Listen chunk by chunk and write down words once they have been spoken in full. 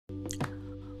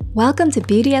Welcome to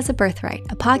Beauty as a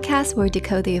Birthright, a podcast where we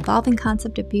decode the evolving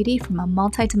concept of beauty from a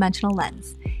multidimensional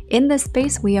lens. In this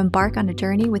space, we embark on a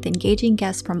journey with engaging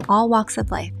guests from all walks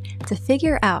of life to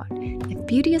figure out if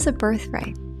beauty is a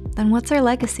birthright, then what's our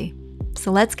legacy? So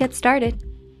let's get started.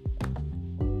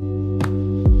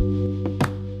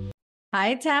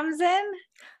 Hi, Tamsin.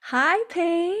 Hi,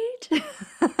 Paige.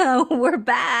 We're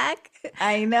back.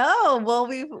 I know. Well,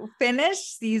 we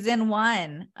finished season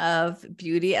 1 of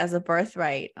Beauty as a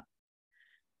Birthright.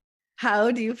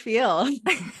 How do you feel?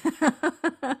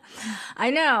 I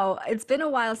know. It's been a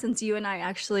while since you and I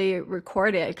actually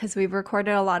recorded because we've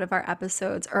recorded a lot of our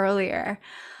episodes earlier.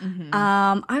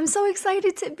 I'm so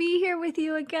excited to be here with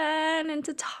you again and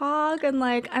to talk and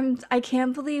I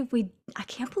can't believe we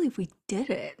did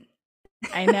it.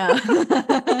 I know.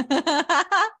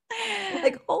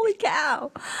 Holy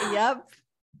cow. Yep.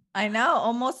 I know.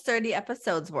 Almost 30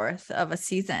 episodes worth of a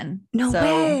season. No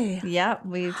way. Yep,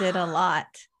 we did a lot.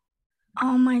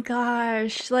 Oh my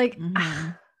gosh. I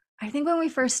think when we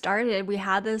first started, we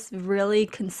had this really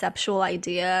conceptual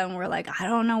idea and we're like, I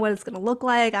don't know what it's going to look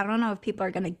like. I don't know if people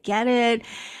are going to get it.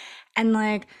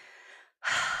 And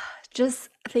just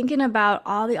thinking about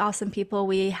all the awesome people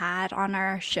we had on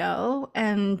our show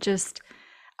and just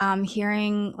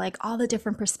hearing all the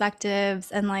different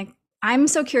perspectives and I'm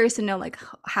so curious to know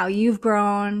how you've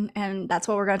grown, and that's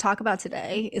what we're going to talk about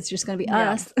today. It's just going to be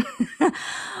us.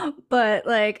 But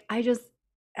I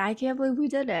can't believe we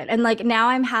did it. And now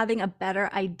I'm having a better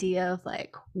idea of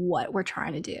what we're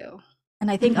trying to do.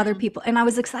 And I think other people, and I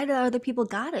was excited that other people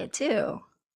got it too.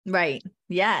 Right.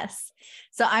 Yes.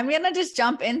 So I'm going to just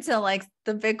jump into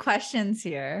the big questions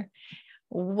here.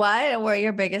 What were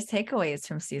your biggest takeaways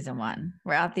from season 1?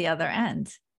 We're at the other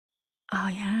end. Oh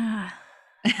yeah.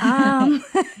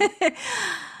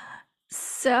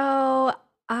 So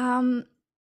I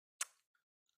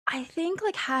think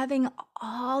having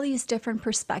all these different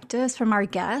perspectives from our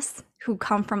guests who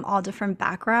come from all different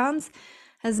backgrounds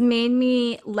has made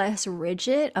me less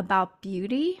rigid about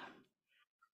beauty.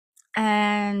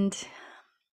 And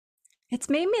it's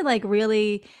made me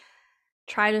really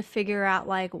try to figure out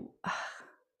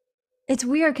it's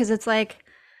weird because it's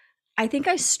I think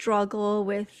I struggle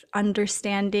with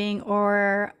understanding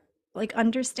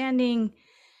understanding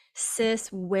cis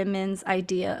women's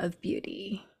idea of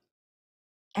beauty.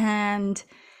 And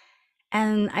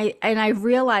I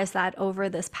realized that over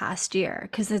this past year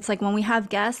because it's when we have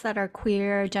guests that are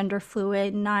queer, gender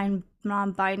fluid,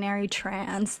 non-binary,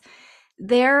 trans,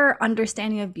 their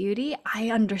understanding of beauty, I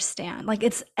understand.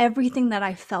 It's everything that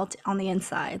I felt on the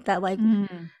inside that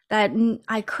that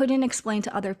I couldn't explain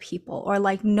to other people or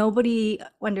nobody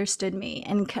understood me.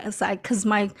 And because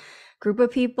my group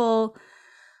of people,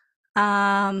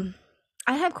 I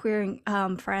have queer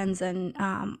friends and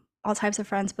all types of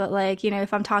friends, but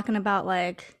if I'm talking about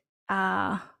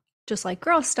just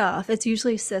girl stuff, it's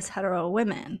usually cis hetero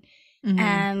women.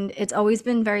 And it's always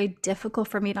been very difficult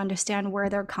for me to understand where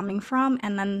they're coming from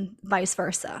and then vice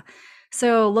versa.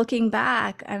 So looking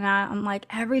back, and I'm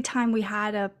every time we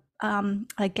had a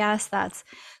guest that's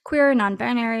queer,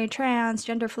 non-binary, trans,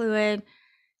 gender fluid,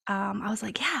 I was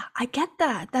yeah, I get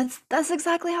that. That's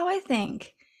exactly how I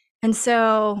think. And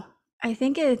so I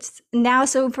think it's now,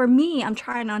 so for me, I'm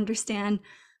trying to understand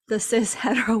the cis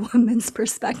hetero woman's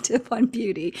perspective on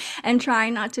beauty and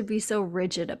trying not to be so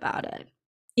rigid about it,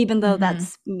 even though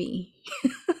that's me.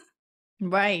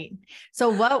 Right. So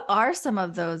what are some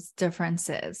of those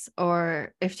differences?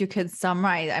 Or if you could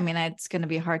summarize, I mean, it's going to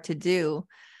be hard to do,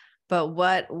 but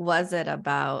what was it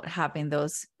about having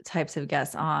those types of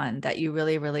guests on that you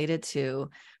really related to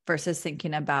versus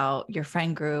thinking about your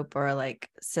friend group or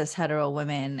cis hetero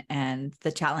women and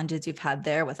the challenges you've had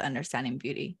there with understanding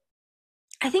beauty?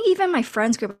 I think even my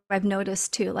friends group, I've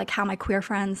noticed too, how my queer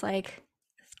friends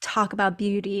talk about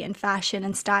beauty and fashion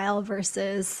and style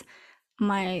versus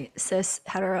my cis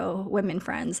hetero women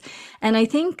friends. And I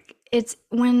think it's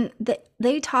when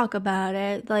they talk about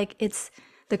it, it's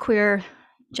the queer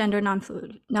gender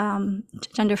fluid,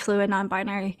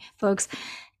 non-binary folks.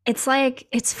 It's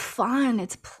it's fun,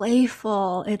 it's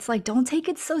playful. It's don't take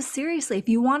it so seriously. If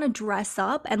you want to dress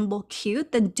up and look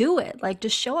cute, then do it.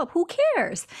 Just show up. Who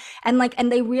cares? And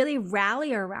and they really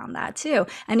rally around that too.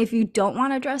 And if you don't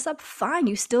want to dress up, fine.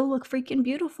 You still look freaking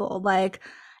beautiful.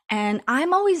 And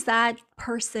I'm always that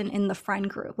person in the friend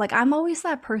group. I'm always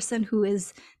that person who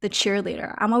is the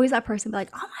cheerleader. I'm always that person oh my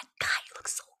God, you look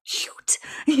so cute,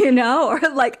 or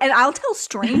and I'll tell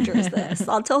strangers this.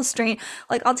 I'll tell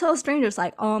strangers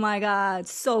oh my God,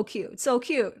 so cute,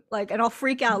 and I'll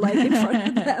freak out in front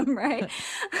of them, right?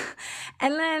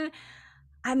 And then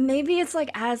maybe it's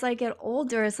as I get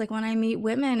older, it's when I meet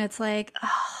women, it's oh,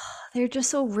 they're just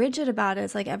so rigid about it.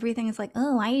 It's like everything is like,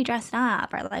 oh, why are you dressed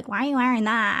up? Or like, why are you wearing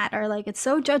that? Or like, it's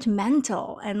so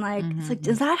judgmental. And like, it's like,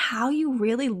 is Mhm. that how you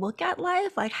really look at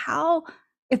life? Like, how,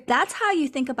 if that's how you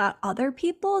think about other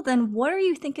people, then what are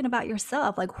you thinking about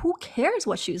yourself? Like, who cares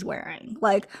what she's wearing?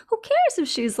 Like, who cares if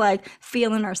she's like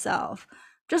feeling herself?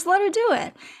 Just let her do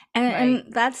it. Right.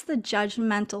 And that's the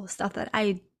judgmental stuff that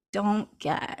I don't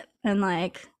get. And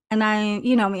like, and I,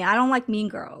 you know me, I don't like mean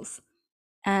girls.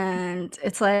 And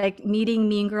it's like meeting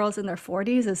mean girls in their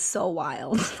 40s is so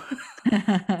wild.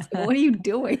 It's like, what are you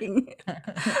doing?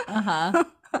 Uh-huh.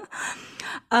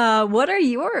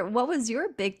 What was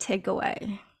your big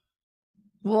takeaway?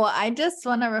 Well, I just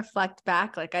want to reflect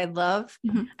back. Like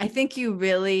Mhm. I think you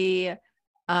really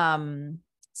um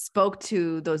spoke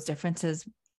to those differences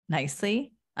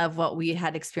nicely of what we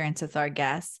had experienced with our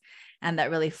guests, and that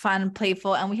really fun,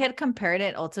 playful, and we had compared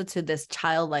it also to this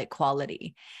childlike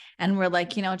quality. And we're like,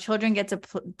 children get to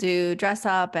do dress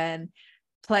up and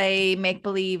play make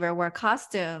believe or wear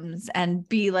costumes and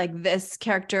be like this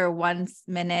character 1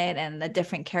 minute and a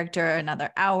different character another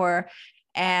hour.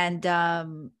 And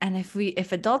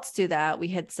if adults do that, we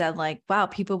had said like, wow,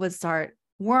 people would start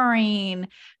worrying,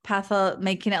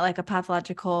 making it like a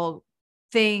pathological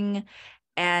thing.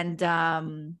 And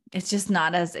it's just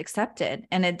not as accepted.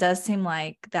 And it does seem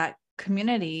like that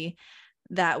community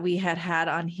that we had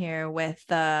on here with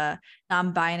the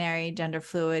non-binary, gender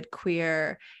fluid,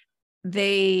 queer,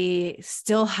 they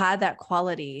still had that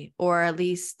quality, or at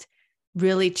least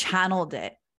really channeled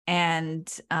it.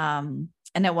 And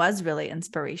it was really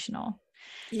inspirational.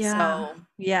 Yeah. So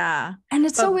yeah. And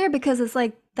it's so But weird because it's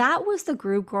like that was the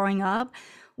group growing up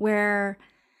where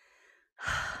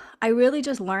I really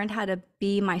just learned how to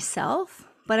be myself,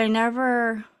 but I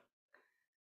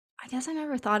guess I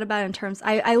never thought about it in terms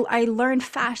I learned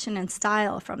fashion and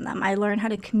style from them. I learned how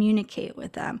to communicate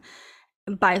with them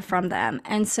by from them.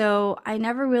 And so I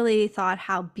never really thought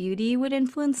how beauty would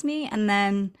influence me and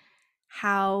then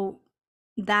how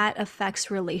that affects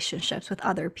relationships with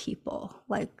other people.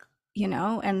 Like,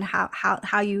 and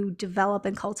how you develop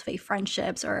and cultivate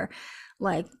friendships or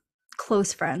like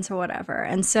close friends or whatever.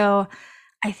 And so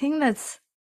I think that's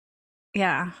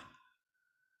yeah.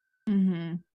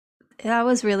 mhm. That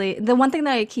was really the one thing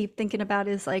that I keep thinking about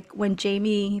is like when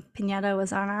Jamie Pineta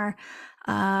was on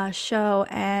our show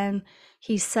and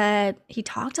he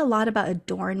talked a lot about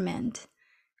adornment.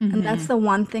 And that's Mhm. the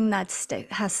one thing that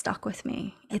has stuck with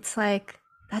me. It's like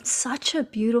that's such a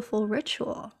beautiful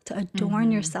ritual to adorn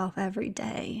Mhm. yourself every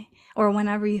day or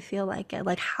whenever you feel like it.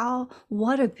 Like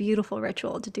what a beautiful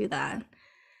ritual to do that.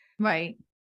 Right.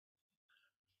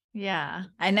 Yeah.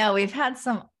 I know we've had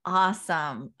some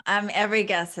awesome, every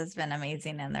guest has been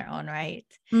amazing in their own right.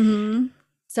 Mhm.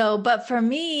 So, but for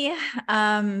me,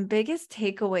 biggest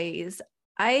takeaways,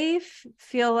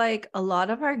 feel like a lot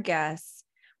of our guests,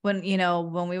 when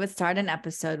we would start an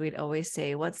episode, we'd always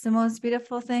say, "What's the most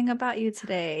beautiful thing about you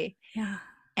today?" Yeah.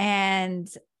 And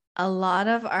a lot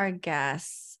of our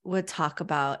guests would talk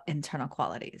about internal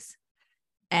qualities,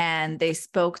 and they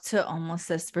spoke to almost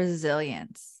this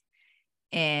resilience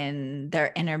in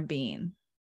their inner being.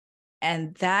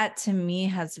 And that to me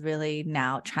has really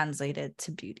now translated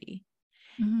to beauty,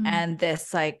 Mhm. and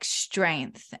this like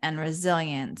strength and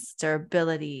resilience,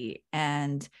 durability,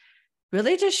 and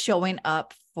really just showing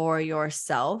up for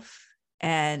yourself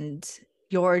and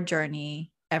your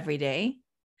journey every day.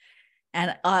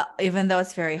 And even though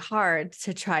it's very hard,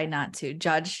 to try not to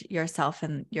judge yourself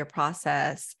and your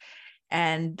process.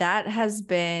 And that has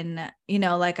been,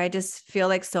 like I just feel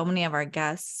like so many of our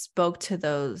guests spoke to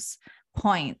those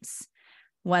points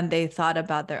when they thought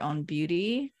about their own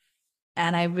beauty.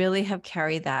 And I really have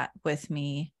carried that with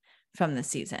me from the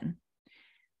season.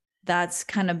 That's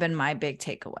kind of been my big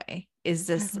takeaway, is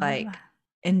I this love like that.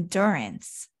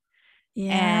 endurance.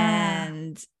 Yeah.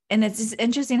 And it's just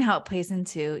interesting how it plays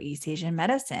into East Asian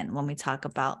medicine when we talk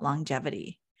about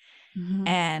longevity Mhm.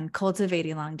 and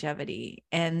cultivating longevity.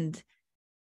 And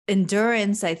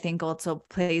endurance, I think, also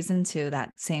plays into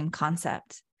that same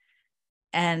concept.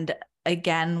 And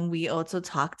again, we also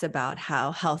talked about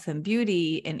how health and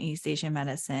beauty in East Asian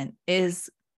medicine is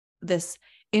this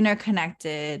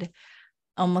interconnected,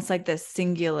 almost like this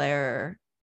singular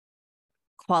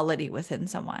quality within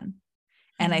someone.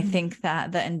 And I Mhm. think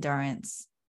that the endurance,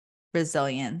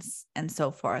 resilience, and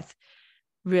so forth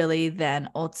really then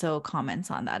also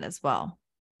comments on that as well.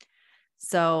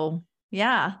 So,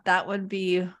 yeah, that would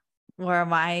be where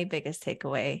my biggest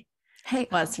takeaway Hey,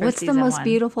 was for what's the season most one.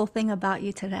 beautiful thing about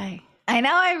you today? I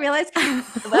know, I realized I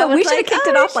was We should have like, kicked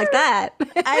it oh, off like sure. that.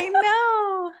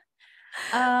 I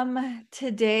know.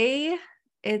 Today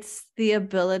it's the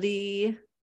ability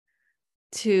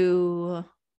to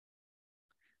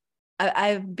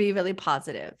I'd be really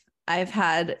positive. I've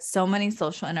had so many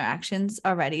social interactions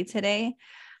already today.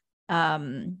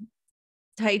 Um,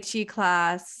 Tai Chi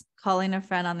class, calling a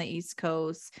friend on the East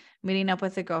Coast, meeting up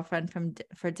with a girlfriend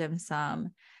for dim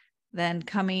sum, then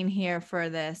coming here for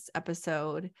this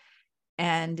episode.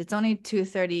 And it's only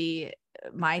 2:30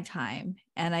 my time.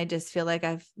 And I just feel like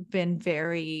I've been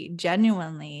very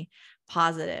genuinely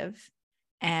positive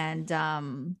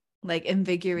and like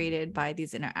invigorated by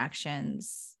these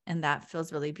interactions. And that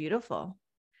feels really beautiful.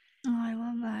 Oh, I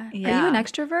love that. Are you an Yeah.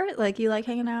 extrovert? Like you like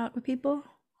hanging out with people?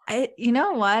 You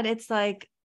know what? It's like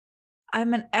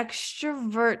I'm an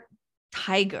extrovert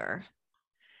tiger.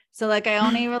 So like I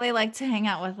only really like to hang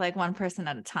out with like one person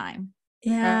at a time.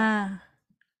 Yeah.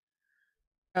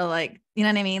 Or like, you know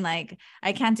what I mean? Like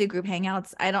I can't do group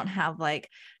hangouts. I don't have like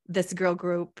this girl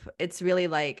group. It's really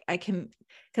like I can,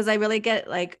 because I really get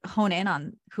like hone in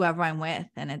on whoever I'm with.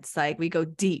 And it's like we go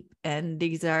deep and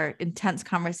these are intense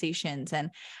conversations.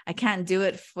 And I can't do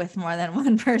it with more than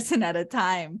one person at a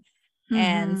time.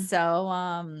 And Mm-hmm.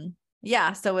 so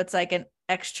yeah, so it's like like an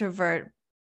extroverted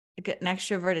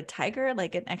tiger,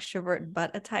 like an extrovert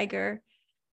but a tiger.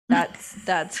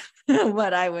 That's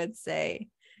what I would say.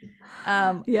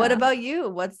 What Yeah. about you?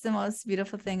 What's the most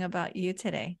beautiful thing about you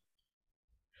today?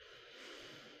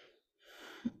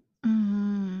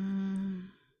 Mm,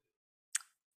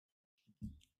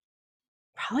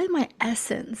 probably my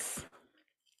essence.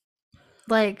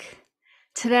 Like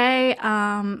today,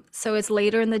 so it's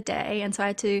later in the day, and so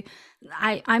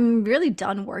I'm really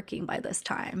done working by this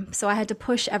time. So I had to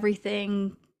push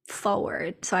everything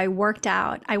forward. So I worked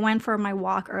out. I went for my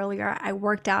walk earlier. I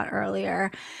worked out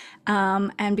earlier.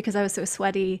 And because I was so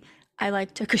sweaty, I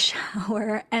like took a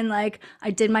shower and like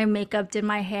I did my makeup, did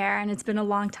my hair, and it's been a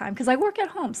long time because I work at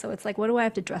home. So it's like, what do I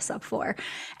have to dress up for?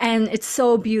 And it's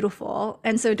so beautiful.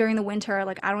 And so during the winter,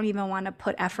 like I don't even want to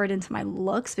put effort into my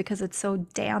looks because it's so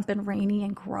damp and rainy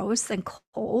and gross and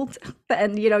cold.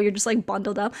 And you're just like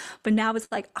bundled up. But now it's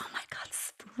like, oh my God,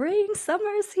 spring,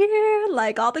 summer's here.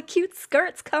 Like all the cute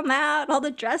skirts come out, all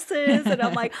the dresses. And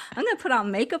I'm like, I'm gonna put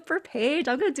on makeup for Paige.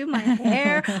 I'm gonna do my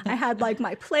hair. I had like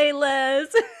my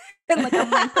playlist. And like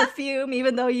I'm wearing perfume,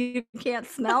 even though you can't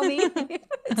smell me.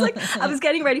 It's like I was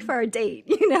getting ready for our date,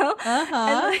 and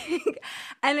Uh-huh. like,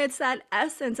 and it's that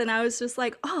essence. And I was just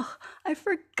like, oh, I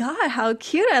forgot how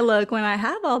cute I look when I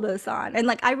have all this on. And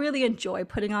like I really enjoy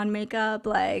putting on makeup,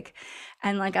 like,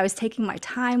 and like I was taking my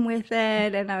time with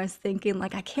it, and I was thinking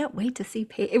like I can't wait to see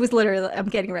Paige. It was literally I'm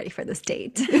getting ready for this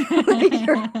date. Like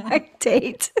you're my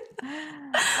date.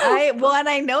 And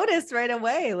I noticed right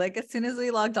away, like as soon as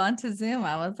we logged on to Zoom,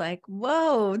 I was like,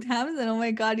 whoa, Tamsin, oh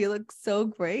my God, you look so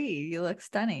great. You look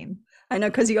stunning. I know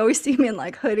because you always see me in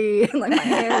like hoodie and like my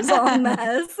hair is all a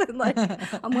mess and like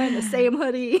I'm wearing the same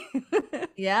hoodie.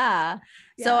 Yeah.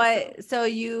 Yeah, so So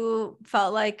you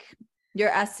felt like your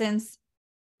essence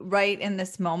right in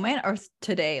this moment or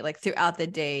today, like throughout the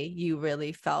day, you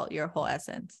really felt your whole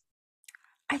essence?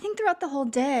 I think throughout the whole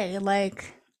day,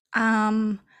 like,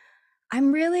 um,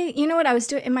 I'm really, what I was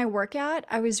doing in my workout,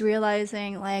 I was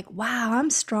realizing like, wow, I'm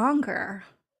stronger,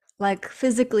 like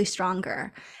physically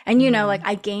stronger. And like Mm-hmm.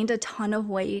 I gained a ton of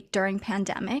weight during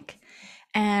pandemic.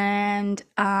 And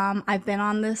I've been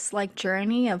on this like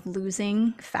journey of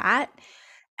losing fat.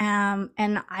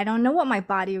 And I don't know what my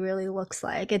body really looks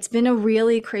like. It's been a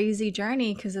really crazy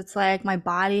journey because it's like my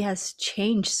body has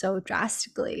changed so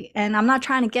drastically. And I'm not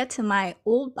trying to get to my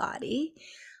old body,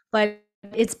 but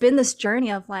it's been this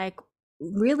journey of like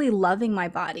really loving my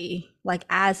body like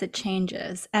as it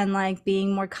changes and like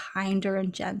being more kinder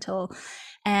and gentle.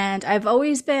 And I've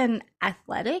always been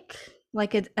athletic.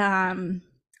 Like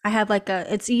I have like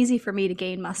it's easy for me to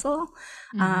gain muscle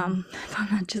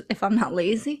if I'm not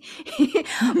lazy.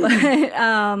 but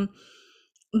um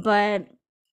but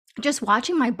just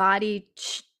watching my body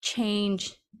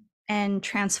change and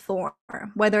transform,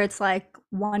 whether it's like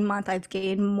 1 month I've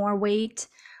gained more weight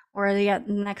or the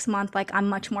next month like I'm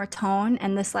much more toned,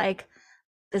 and this like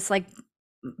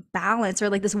balance or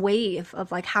like this wave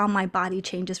of like how my body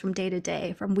changes from day to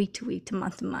day, from week to week, to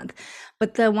month.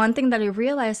 But the one thing that I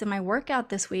realized in my workout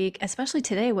this week, especially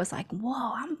today, was like,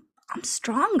 whoa, I'm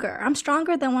stronger. I'm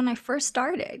stronger than when I first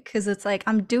started because it's like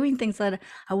I'm doing things that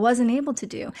I wasn't able to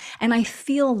do. And I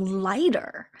feel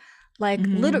lighter, like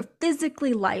Mm-hmm. literally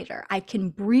physically lighter. I can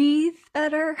breathe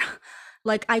better.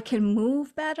 Like I can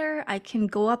move better. I can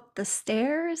go up the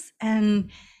stairs. And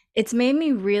it's made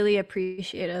me really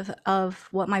appreciative of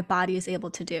what my body is able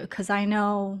to do because I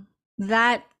know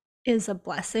that is a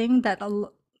blessing that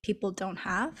people don't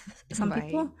have, some Right.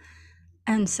 people.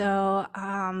 And so,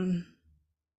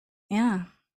 yeah.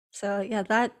 So yeah,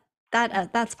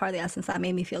 that's part of the essence that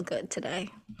made me feel good today.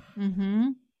 Mm-hmm.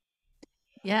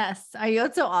 Yes. Are you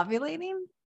also ovulating?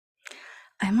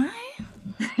 Am I?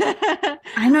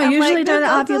 I know I'm usually like, during this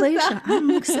the also ovulation, I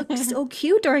look sounds. so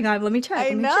cute during ovulation. Let me check. I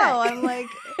Let me know. check. I'm like,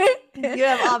 you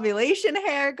have ovulation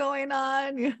hair going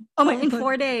on. Oh my, I'm in like,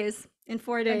 4 days. In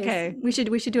 4 days. okay. We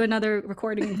should do another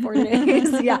recording in 4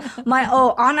 days. Yeah. My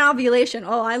oh on ovulation.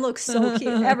 Oh, I look so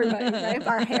cute. Everybody, right?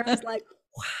 Our hair is like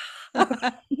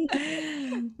wow.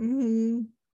 Mhm.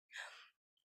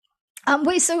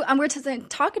 Wait, so we're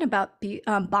talking about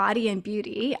body and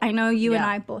beauty. I know you and Yeah.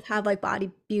 I both have like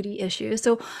body beauty issues.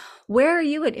 So, where are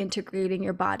you at integrating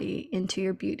your body into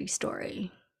your beauty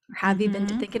story? Have you been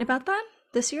Hmm. thinking about that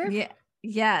this year? Yeah.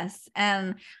 Yes.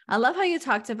 And I love how you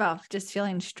talked about just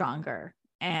feeling stronger.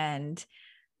 And,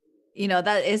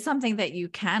 that is something that you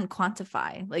can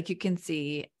quantify. Like you can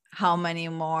see how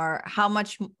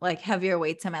much like heavier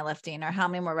weights am I lifting, or how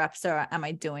many more reps am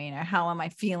I doing, or how am I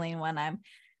feeling when I'm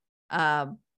uh,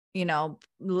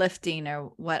 lifting,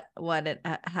 or what it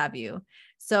have you.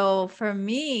 So for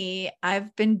me,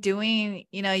 I've been doing,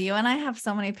 you and I have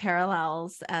so many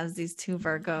parallels as these two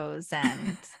Virgos,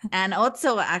 and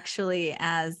also actually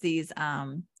as these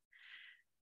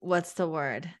what's the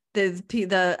word?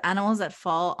 The animals that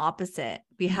fall opposite.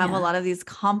 We have a Yeah. lot of these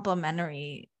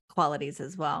complementary qualities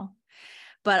as well.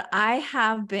 But I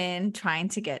have been trying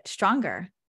to get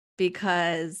stronger,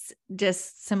 because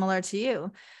just similar to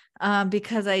you,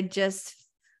 because it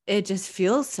just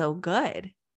feels so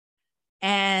good.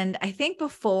 And I think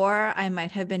before I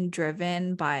might have been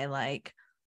driven by like,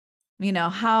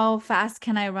 how fast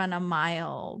can I run a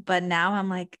mile? But now I'm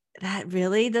like, that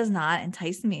really does not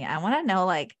entice me. I want to know,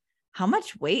 like, how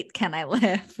much weight can I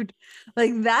lift?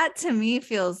 Like that to me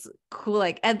feels cool.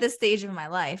 Like at this stage of my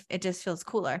life, it just feels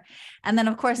cooler. And then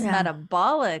of course, Yeah.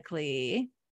 metabolically,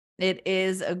 it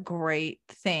is a great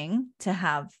thing to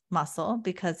have muscle,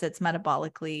 because it's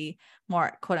metabolically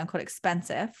more quote unquote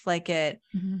expensive. Like it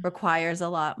Mhm. requires a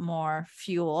lot more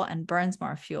fuel and burns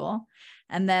more fuel.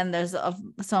 And then there's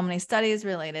so many studies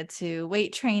related to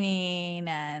weight training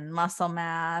and muscle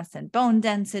mass and bone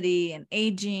density and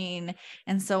aging.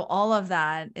 And so all of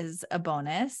that is a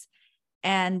bonus.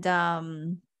 And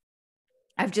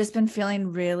I've just been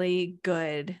feeling really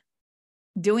good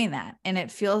doing that. And it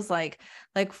feels like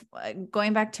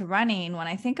going back to running, when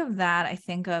I think of that, I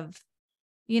think of,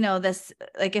 this,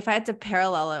 like if I had to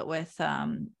parallel it with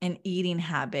an eating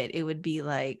habit, it would be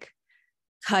like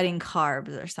cutting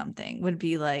carbs or something, would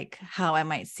be like how I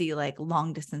might see like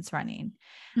long distance running.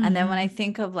 And then when I Mhm.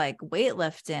 think of like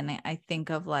weightlifting, I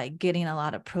think of like getting a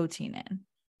lot of protein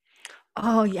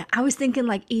Oh yeah, I was thinking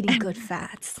like eating good in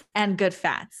fats. and good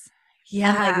fats.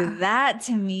 And like Yeah. that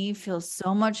to me feels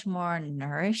so much more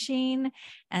nourishing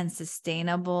and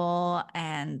sustainable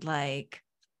and like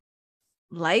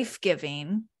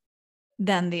life-giving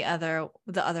than the other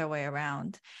way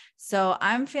around. So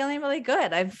I'm feeling really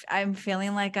good. I'm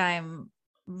feeling like I'm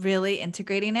really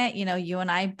integrating it. You and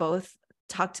I both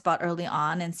talked about early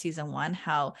on in season 1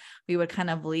 how we would kind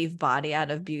of leave body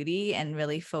out of beauty and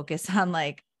really focus on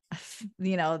like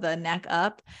the neck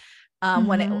up,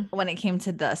 when it Mhm. when it came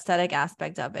to the aesthetic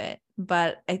aspect of it.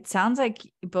 But it sounds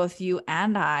like both you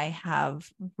and I have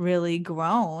really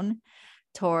grown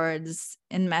towards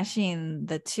enmeshing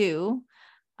the two,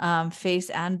 face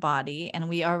and body, and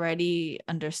we already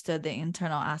understood the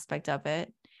internal aspect of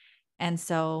it. And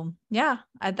so yeah,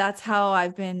 that's how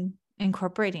I've been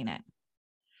incorporating it.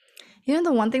 You know,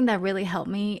 the one thing that really helped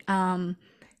me,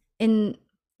 in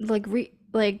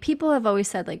like people have always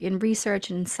said like in research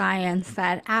and science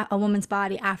that a woman's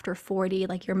body after 40,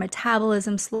 like your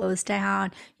metabolism slows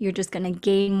down, you're just going to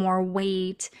gain more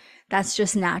weight. That's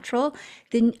just natural.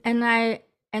 Then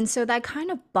and so that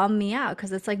kind of bummed me out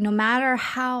because it's like no matter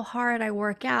how hard I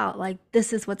work out, like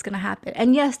this is what's going to happen.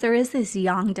 And yes, there is this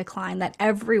young decline that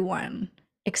everyone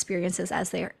experiences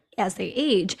as they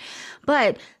age.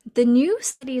 But the new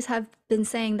studies have been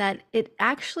saying that it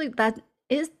actually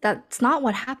that's not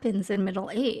what happens in middle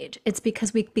age. It's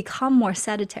because we become more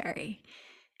sedentary.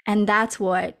 And that's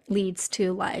what leads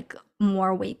to like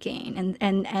more weight gain.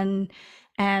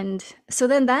 And so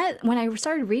then that when I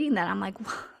started reading that, I'm like,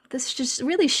 this just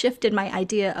really shifted my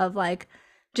idea of like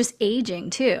just aging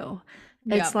too.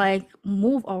 It's Yep. like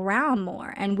move around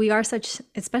more. And we are such,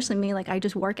 especially me, like I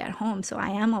just work at home. So I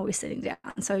am always sitting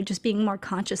down. So just being more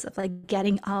conscious of like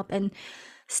getting up and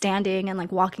standing and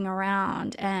like walking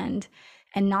around and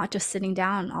not just sitting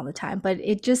down all the time. But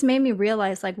it just made me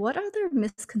realize like what other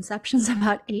misconceptions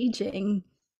about aging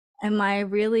am I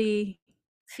really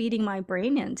feeding my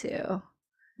brain into?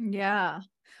 Yeah.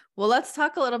 Well, let's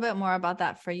talk a little bit more about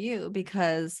that for you,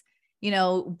 because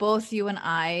both you and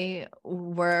I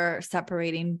were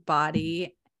separating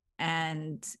body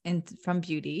and from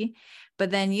beauty, but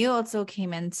then you also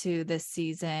came into this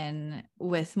season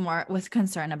with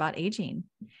concern about aging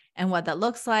and what that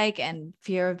looks like, and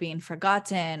fear of being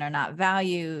forgotten or not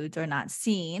valued or not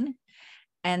seen.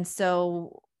 And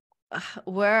so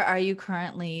where are you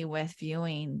currently with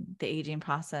viewing the aging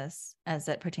process as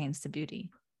it pertains to beauty?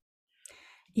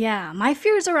 Yeah, my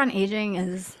fears around aging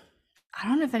is, I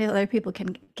don't know if any other people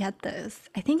can get this.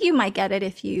 I think you might get it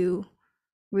if you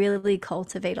really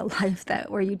cultivate a life that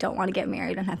where you don't want to get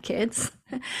married and have kids.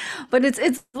 But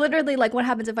it's literally like, what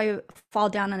happens if I fall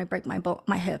down and I break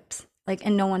my hips? Like,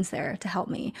 and no one's there to help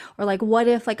me. Or like, what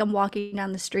if like I'm walking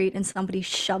down the street and somebody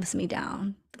shoves me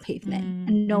down the pavement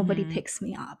and nobody Mm-hmm. picks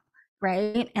me up,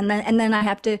 right? And then I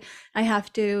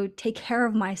have to take care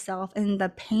of myself, and the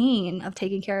pain of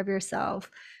taking care of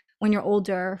yourself when you're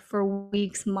older for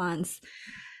weeks, months.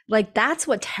 Like, that's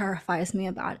what terrifies me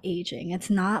about aging.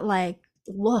 It's not like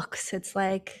looks. It's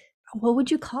like, what would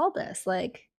you call this?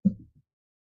 Like,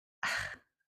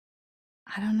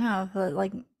 I don't know.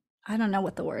 Like, I don't know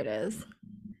what the word is.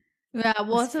 Yeah,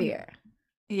 well, This fear.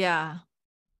 yeah,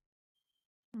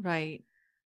 right.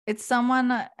 It's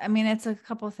someone, I mean, it's a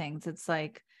couple things. It's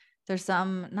like there's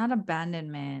some, not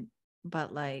abandonment,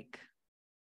 but like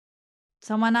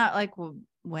someone not like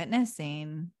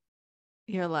witnessing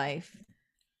your life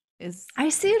is, I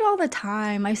see it all the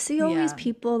time. I see always yeah,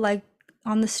 people like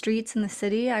on the streets in the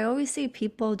city. I always see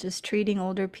people just treating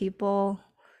older people,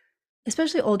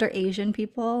 especially older Asian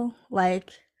people,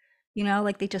 like,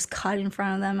 like they just cut in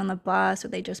front of them on the bus, or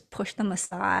they just push them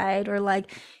aside, or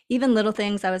like even little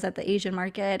things. I was at the Asian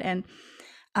market, and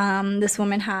this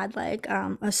woman had like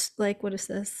like, what is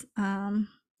this?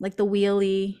 Like the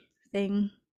wheelie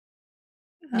thing.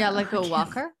 yeah, like I a can't.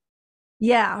 walker.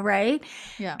 Yeah, right.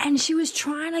 Yeah. And she was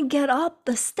trying to get up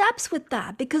the steps with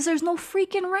that because there's no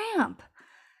freaking ramp.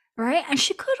 Right? And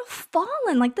she could have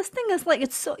fallen. Like, this thing is like,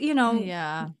 it's so,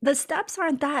 Yeah. the steps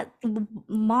aren't that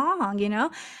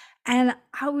long. And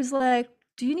I was like,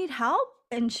 "Do you need help?"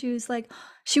 And she was like,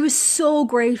 she was so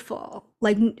grateful.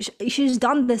 Like, she's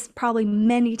done this probably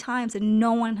many times and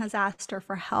no one has asked her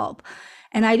for help.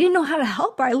 And I didn't know how to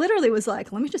help her. I literally was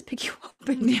like, "Let me just pick you up,"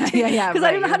 Yeah, yeah, yeah, because I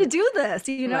didn't right. know how to do this.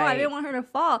 I Right. didn't want her to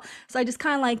fall. So I just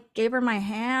kind of like gave her my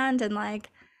hand, and like,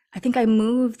 I think I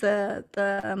moved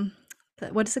the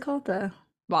what is it called? The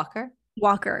Walker.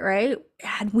 walker, right? It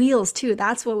had wheels too.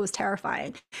 That's what was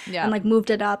terrifying. And Yeah. like moved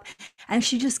it up. And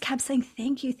she just kept saying,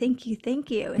 "Thank you, thank you,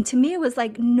 thank you." And to me, it was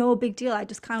like no big deal. I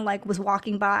just kind of like was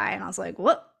walking by and I was like,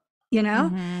 "What?" You know?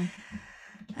 Mm-hmm.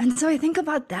 And so I think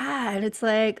about that. It's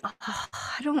like, oh,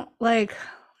 I don't like,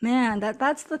 man,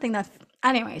 that's the thing that,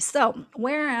 anyway, so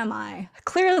where am I?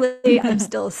 Clearly, I'm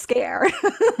still scared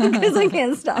because I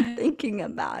can't stop thinking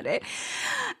about it.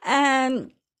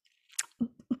 And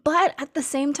but at the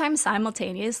same time,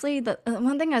 simultaneously, the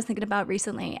one thing I was thinking about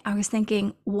recently, I was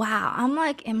thinking, wow, I'm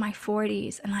like in my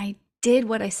 40s and I did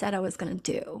what I said I was going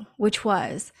to do, which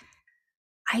was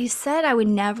I said I would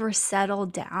never settle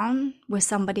down with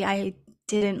somebody I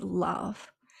didn't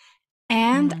love.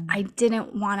 And Mm. I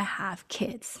didn't want to have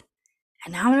kids.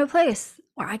 And now I'm in a place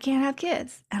where I can't have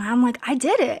kids. And I'm like, I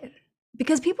did it.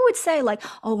 Because people would say like,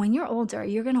 "Oh, when you're older,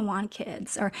 you're going to want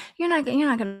kids, or you're not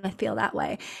going to feel that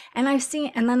way." And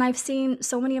then I've seen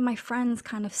so many of my friends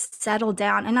kind of settle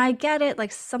down. And I get it,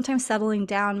 like sometimes settling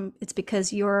down, it's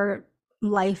because you're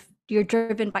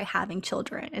driven by having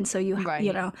children. And so Right.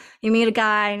 you meet a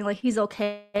guy and like, he's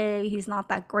okay, he's not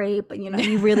that great, but you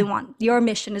really want, your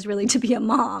mission is really to be a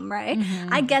mom, right? I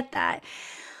Mm-hmm. get that.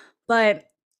 But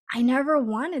I never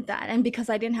wanted that. And because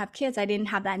I didn't have kids, I didn't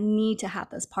have that need to have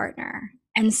this partner.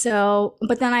 And so,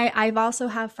 but then I've also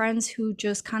have friends who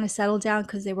just kind of settled down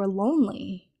because they were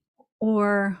lonely,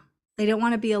 or they didn't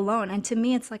want to be alone. And to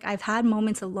me, it's like I've had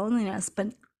moments of loneliness,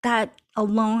 but that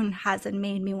alone hasn't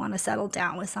made me want to settle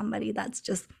down with somebody that's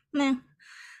just meh,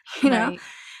 you know? Right.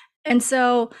 And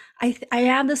so I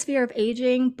have this fear of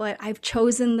aging, but I've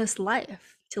chosen this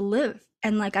life to live.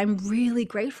 And like, I'm really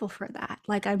grateful for that.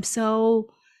 Like, I'm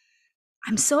so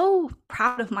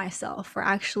proud of myself for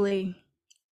actually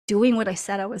doing what I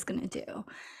said I was going to do.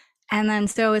 And then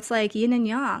so it's like yin and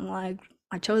yang. Like,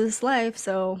 I chose this life,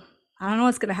 so I don't know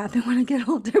what's going to happen when I get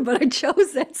older, but I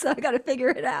chose it, so I got to figure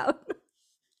it out.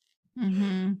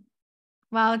 Mm-hmm.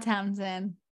 Wow,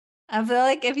 Tamsin. I feel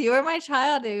like if you were my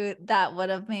child, that would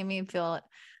have made me feel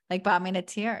like brought me to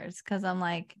tears, because I'm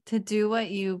like, to do what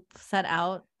you set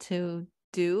out to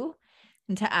do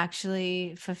and to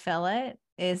actually fulfill it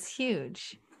is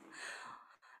huge.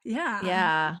 Yeah.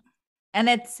 Yeah. And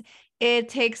it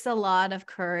takes a lot of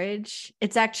courage.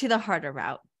 It's actually the harder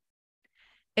route.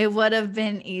 It would have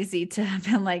been easy to have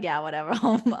been like, yeah, whatever.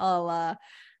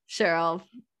 Sure, I'll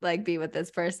like be with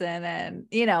this person and,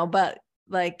 but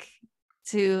like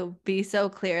to be so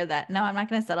clear that no, I'm not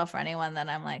going to settle for anyone that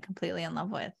I'm like completely in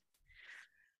love with.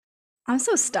 I'm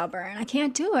so stubborn. I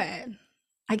can't do it.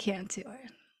 I can't do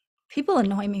it. People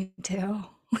annoy me too.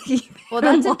 Well,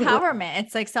 that's empowerment.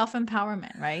 It's like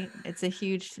self-empowerment, right? It's a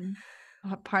huge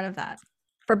part of that.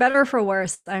 For better or for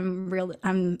worse,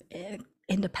 I'm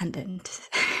independent.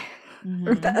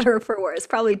 For better or for worse,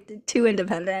 probably too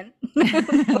independent. For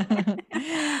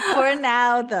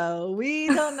now, though, we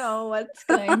don't know what's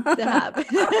going to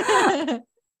happen.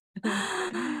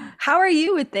 How are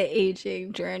you with the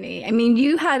aging journey? I mean,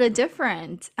 you had a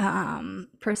different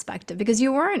perspective because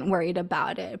you weren't worried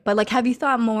about it. But like, have you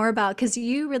thought more about, because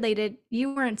you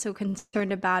weren't so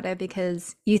concerned about it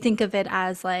because you think of it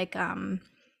as like,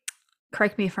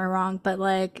 correct me if I'm wrong, but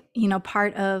like,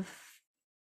 part of,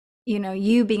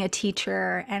 you being a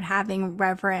teacher and having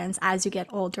reverence as you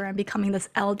get older and becoming this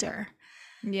elder.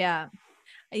 Yeah.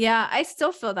 Yeah, I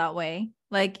still feel that way.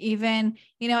 Like even,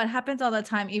 it happens all the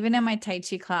time, even in my Tai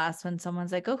Chi class when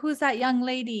someone's like, oh, who's that young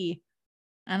lady?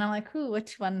 And I'm like, who,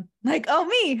 which one? Like, oh,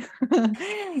 me,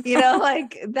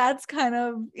 like that's kind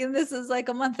of, and this is like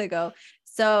a month ago.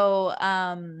 So,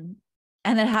 and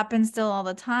it happens still all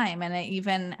the time. And I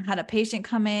even had a patient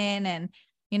come in and,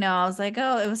 I was like,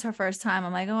 oh, it was her first time.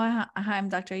 I'm like, oh, hi, I'm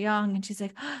Dr. Young. And she's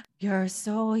like, oh, you're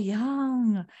so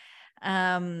young.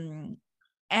 And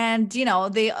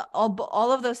they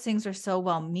all of those things are so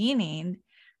well meaning,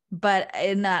 but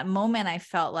in that moment I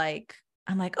felt like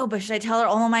I'm like, oh, but should I tell her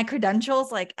all of my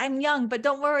credentials? Like, I'm young, but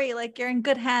don't worry, like you're in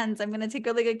good hands. I'm going to take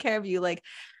really good care of you. Like,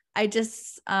 I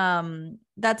just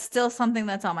that's still something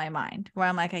that's on my mind where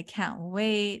I'm like, I can't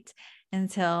wait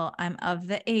until I'm of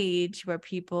the age where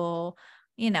people,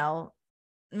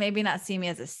 maybe not see me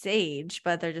as a sage,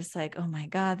 but they're just like, oh my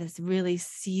God, this really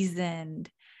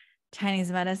seasoned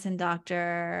Chinese medicine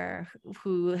doctor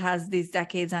who has these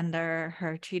decades under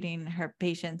her treating her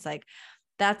patients. Like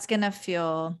that's going to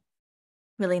feel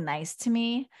really nice to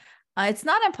me. It's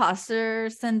not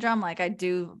imposter syndrome. Like I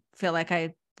do feel like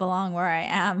I belong where I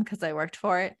am because I worked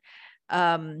for it.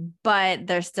 But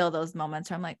there's still those moments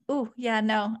where I'm like, oh yeah,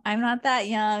 no, I'm not that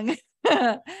young.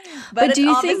 But But it's do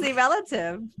you obviously think,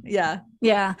 relative. Yeah.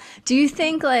 yeah, do you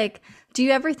think like, do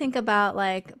you ever think about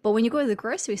like, but when you go to the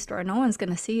grocery store, no one's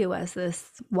going to see you as this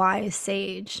wise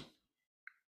sage.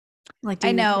 Like, do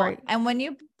I you know. worry? And when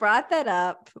you brought that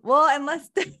up, well, unless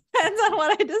depends on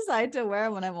what I decide to wear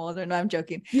when I'm older. No, I'm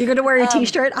joking. You're going to wear a Um,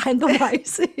 t-shirt. I'm the wise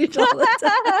sage all the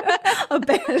time. A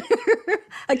banner,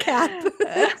 a cap.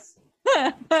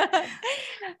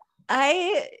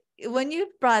 I when you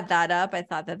brought that up, I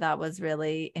thought that that was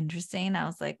really interesting. I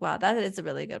was like, wow, that is a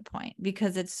really good point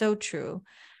because it's so true.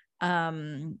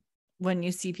 Um, when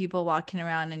you see people walking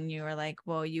around and you are like,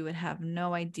 well, you would have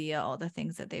no idea all the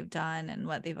things that they've done and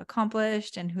what they've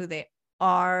accomplished and who they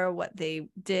are, what they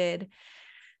did.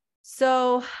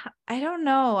 So I don't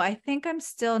know. I think I'm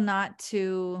still not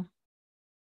too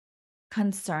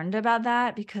concerned about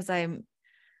that because I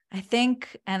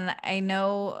think, and I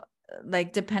know,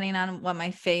 like, depending on what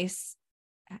my face,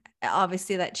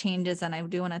 obviously that changes. And I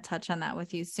do want to touch on that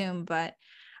with you soon, but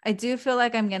I do feel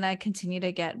like I'm going to continue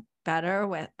to get better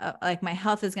with, like, my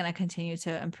health is going to continue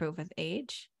to improve with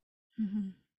age.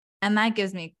 Mhm. And that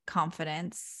gives me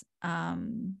confidence,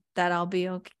 that I'll be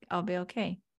okay. I'll be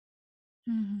okay.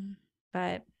 Mhm.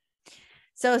 But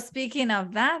so speaking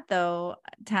of that though,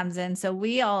 Tamsin, so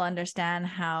we all understand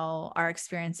how our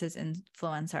experiences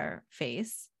influence our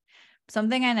face.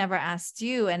 Something I never asked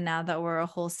you, and now that we're a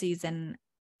whole season,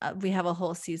 we have a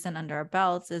whole season under our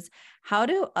belts, is how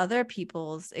do other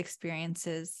people's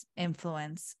experiences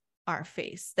influence our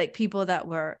face? Like people that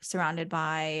we're surrounded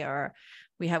by or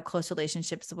we have close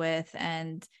relationships with.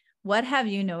 And what have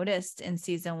you noticed in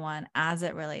season one as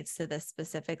it relates to this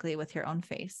specifically with your own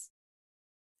face?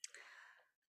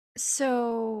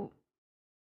 So,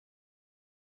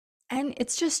 and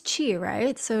it's just chi,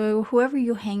 right? So whoever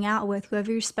you hang out with,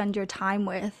 whoever you spend your time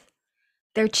with,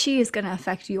 their chi is going to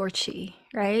affect your chi,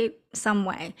 right? Some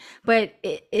way. But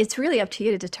it's really up to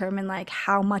you to determine like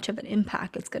how much of an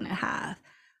impact it's going to have.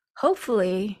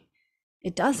 Hopefully,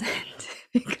 it doesn't,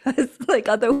 because like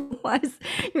otherwise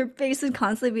your face would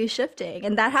constantly be shifting.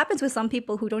 And that happens with some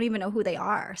people who don't even know who they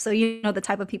are. So the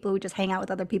type of people who just hang out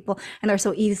with other people and they're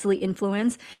so easily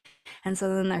influenced. And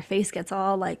so then their face gets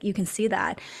all like, you can see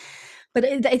that. But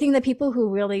I think the people who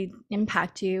really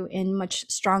impact you in much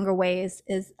stronger ways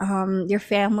is your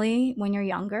family when you're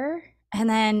younger. And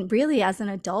then really as an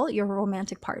adult, your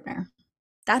romantic partner.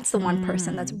 That's the one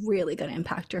person that's Mm, really going to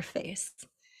impact your face.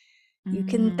 You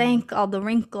can mm. thank all the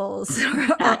wrinkles or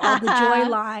all the joy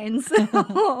lines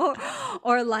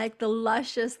or like the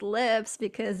luscious lips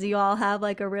because you all have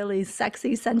like a really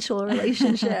sexy, sensual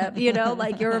relationship.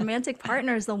 Like your romantic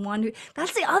partner is the one who,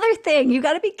 that's the other thing. You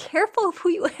got to be careful of who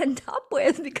you end up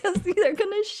with because they're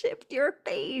going to shift your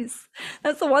face.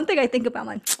 That's the one thing I think about. I'm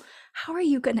like, how are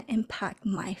you going to impact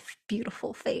my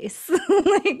beautiful face?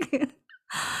 Like, you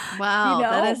Wow,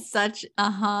 that know, is such,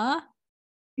 uh-huh.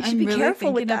 you should I'm be really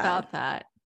careful with thinking that. about that.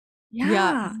 Yeah.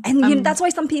 Yeah, and Um, that's why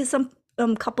some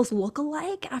couples look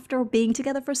alike after being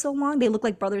together for so long. They look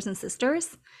like brothers and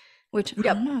sisters, which I don't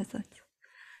yep. know. Is that,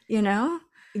 you know?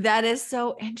 That is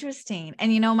so interesting.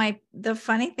 And the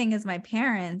funny thing is my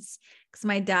parents, because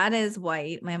my dad is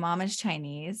white, my mom is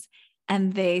Chinese,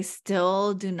 and they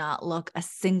still do not look a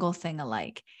single thing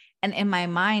alike. And in my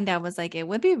mind, I was like, it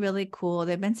would be really cool.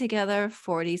 They've been together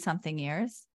 40 something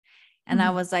years. And I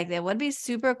Mhm. was like, it would be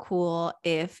super cool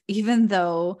if, even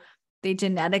though they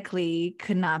genetically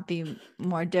could not be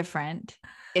more different,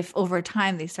 if over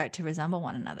time they start to resemble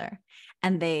one another.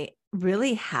 And they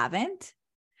really haven't.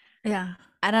 Yeah.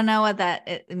 I don't know what that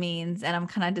it means, and I'm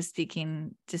kind of just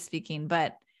speaking.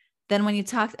 But then when you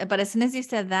talked, but as soon as you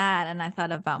said that, and I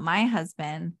thought about my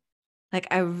husband, like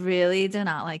I really do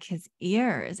not like his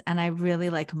ears, and I really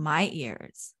like my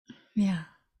ears. Yeah.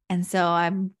 And so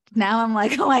I'm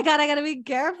like, oh my God, I gotta be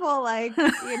careful, like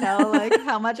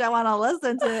how much I want to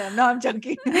listen to him. No, I'm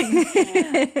joking.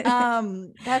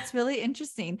 That's really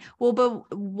interesting. Well,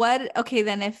 but okay,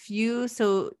 then you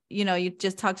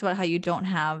just talked about how you don't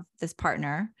have this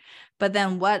partner, but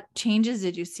then what changes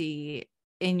did you see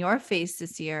in your face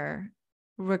this year,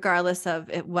 regardless of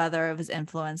whether it was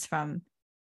influence from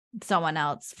someone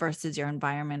else versus your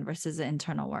environment versus the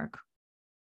internal work?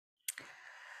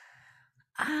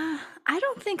 I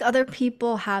don't think other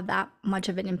people have that much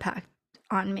of an impact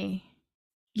on me.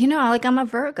 Like I'm a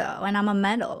Virgo and I'm a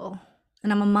metal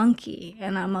and I'm a monkey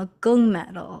and I'm a gung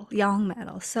metal, yang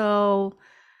metal. So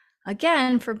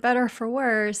again, for better or for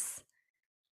worse,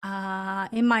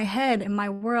 in my head, in my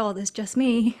world, it's just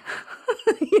me.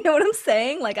 You know what I'm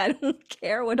saying? Like, I don't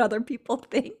care what other people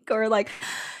think,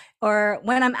 or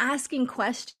when I'm asking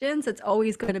questions, it's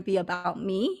always going to be about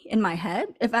me in my head.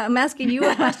 If I'm asking you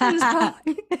a question,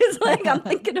 it's like I'm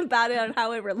thinking about it and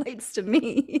how it relates to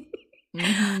me.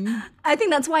 Hmm. I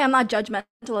think that's why I'm not judgmental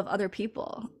of other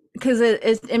people because it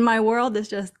is in my world. It's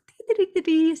just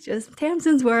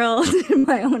Tamsin's world in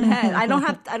my own head. I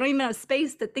don't even have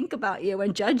space to think about you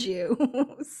and judge you.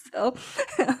 So,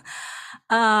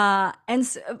 and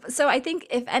so I think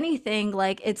if anything,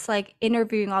 like it's like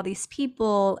interviewing all these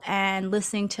people and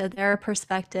listening to their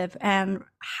perspective and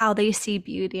how they see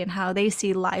beauty and how they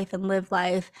see life and live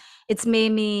life. It's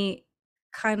made me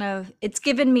it's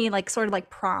given me like sort of like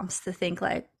prompts to think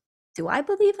like, do I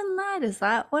believe in that? Is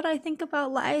that what I think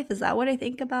about life? Is that what I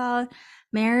think about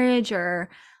marriage or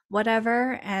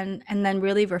whatever? And then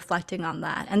really reflecting on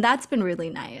that. And that's been really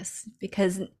nice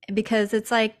because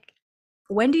it's like,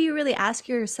 when do you really ask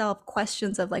yourself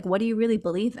questions of like, what do you really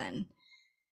believe in?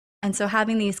 And so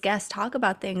having these guests talk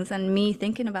about things and me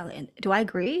thinking about it, do I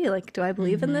agree? Like, do I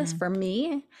believe in this Hmm. for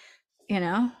me? You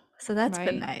know? So that's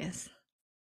been Right. nice.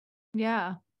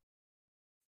 Yeah.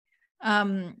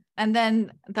 And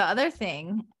then the other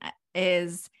thing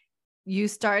is you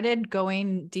started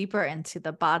going deeper into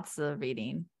the Batsa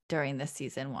reading during the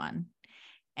season one.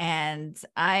 And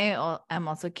am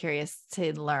also curious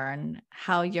to learn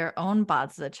how your own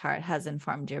Batsa chart has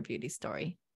informed your beauty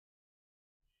story.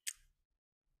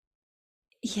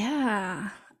 Yeah.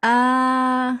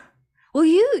 Uh well,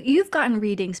 you've gotten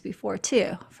readings before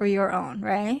too for your own,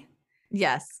 right?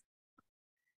 Yes.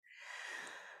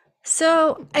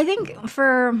 So I think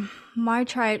for my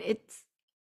chart,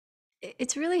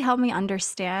 it's really helped me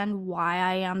understand why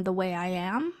I am the way I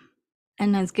am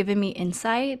and has given me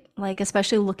insight, like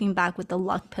especially looking back with the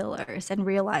luck pillars and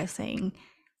realizing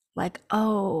like,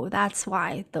 oh, that's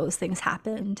why those things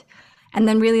happened. And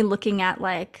then really looking at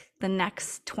like the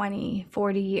next 20,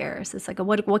 40 years. It's like,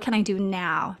 what can I do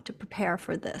now to prepare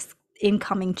for this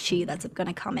incoming chi that's going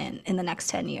to come in the next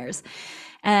 10 years?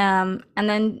 And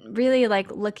then really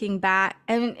like looking back,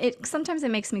 and it sometimes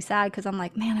it makes me sad because I'm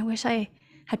like, man, I wish I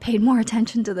had paid more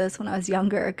attention to this when I was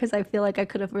younger because I feel like I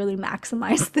could have really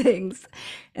maximized things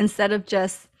instead of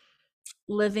just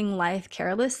living life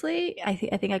carelessly. I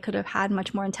think I could have had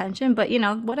much more intention, but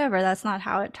whatever, that's not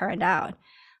how it turned out.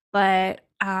 But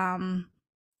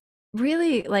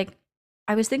really like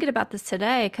I was thinking about this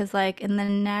today because like in the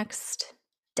next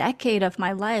decade of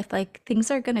my life, like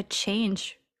things are going to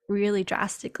change really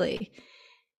drastically.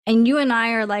 And you and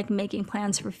I are like making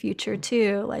plans for future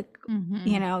too, like,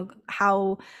 you Mm-hmm. know,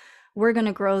 how we're going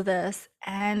to grow this.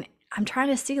 And I'm trying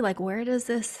to see like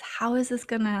how is this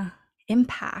going to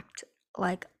impact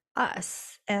like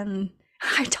us? And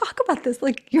I talk about this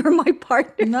like you're my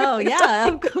partner. No, We're yeah, talking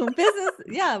of course. Business,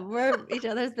 yeah, we're each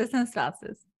other's business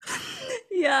spouses.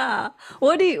 Yeah.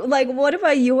 What do you like? What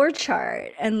about your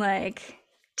chart? And like,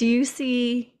 do you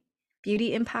see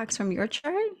beauty impacts from your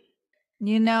chart?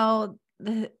 You know,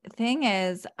 the thing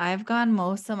is, I've gone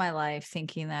most of my life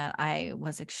thinking that I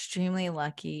was extremely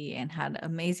lucky and had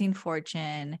amazing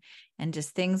fortune and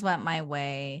just things went my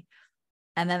way.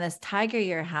 And then this tiger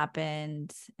year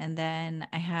happened. And then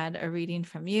I had a reading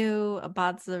from you, a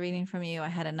Bodzilla reading from you. I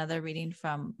had another reading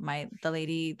from the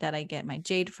lady that I get my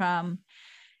jade from.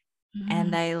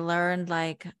 And Mm. I learned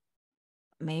like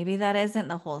maybe that isn't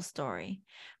the whole story.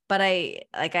 But I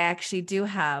actually do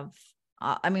have,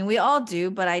 I mean, we all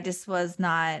do, but I just was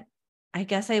not, I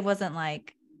guess I wasn't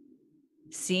like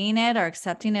seeing it or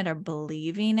accepting it or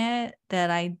believing it that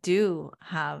I do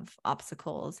have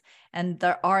obstacles and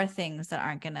there are things that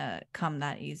aren't going to come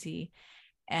that easy.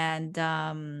 And,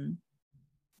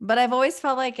 but I've always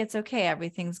felt like it's okay.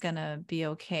 Everything's going to be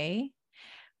okay.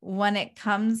 When it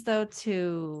comes though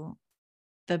to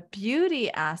the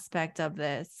beauty aspect of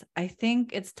this, I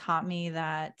think it's taught me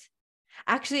that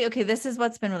actually, okay, this is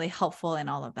what's been really helpful in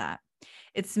all of that.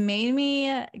 It's made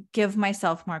me give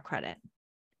myself more credit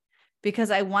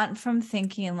because I went from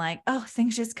thinking like, oh,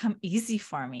 things just come easy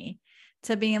for me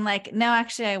to being like, no,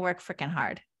 actually, I work freaking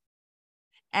hard.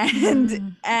 And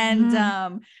Mm. and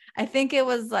Mhm. I think it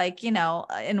was like, you know,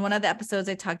 in one of the episodes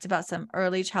I talked about some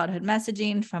early childhood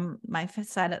messaging from my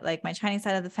side, like my Chinese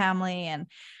side of the family. And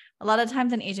a lot of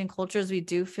times in Asian cultures, we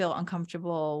do feel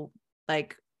uncomfortable,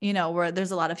 like, you know, where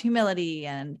there's a lot of humility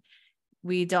and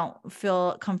we don't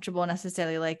feel comfortable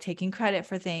necessarily like taking credit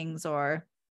for things or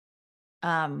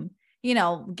um, you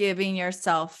know, giving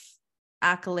yourself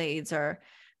accolades or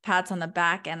pats on the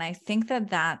back. And I think that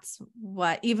that's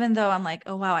what, even though I'm like,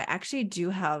 oh, wow, I actually do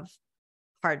have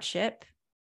hardship,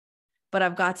 but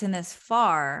I've gotten this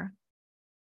far.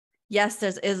 Yes,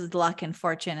 there's is luck and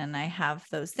fortune, and I have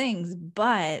those things,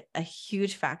 but a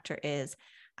huge factor is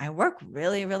I work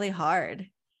really, really hard.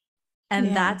 And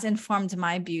Yeah. that's informed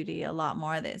my beauty a lot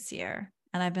more this year.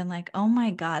 And I've been like, oh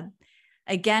my God,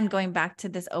 again, going back to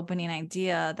this opening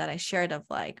idea that I shared of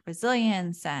like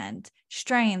resilience and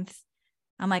strength,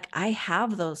 I'm like, I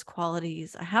have those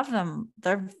qualities. I have them.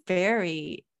 They're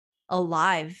very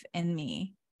alive in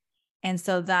me. And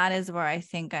so that is where I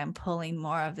think I'm pulling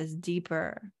more of this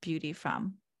deeper beauty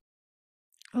from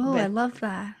Oh, I with, love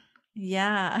that.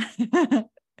 yeah.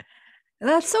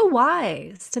 That's so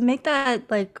wise to make that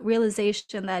like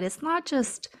realization that it's not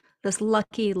just this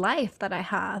lucky life that I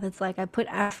have. It's like I put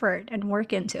effort and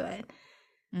work into it.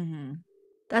 hmm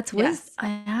That's wisdom. Yes.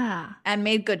 Yeah. And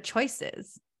made good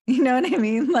choices. You know what I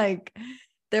mean? Like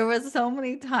there was so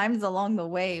many times along the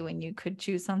way when you could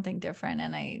choose something different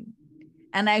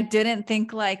and I didn't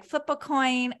think like flip a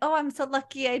coin. Oh, I'm so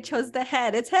lucky I chose the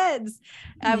head. It's heads.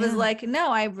 I was Yeah. like,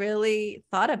 no, I really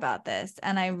thought about this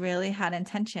and I really had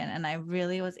intention and I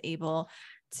really was able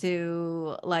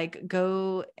to like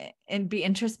go and be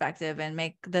introspective and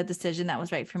make the decision that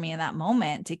was right for me in that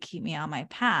moment to keep me on my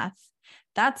path.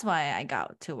 That's why I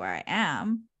got to where I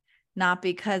am, not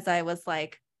because I was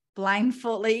like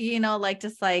blindfoldly, you know, like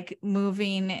just like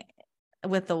moving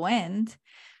with the wind.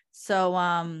 So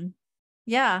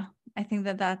yeah, I think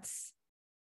that that's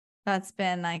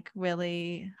been like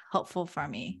really helpful for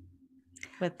me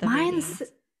with the Mine's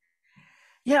readings.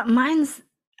 yeah, mine's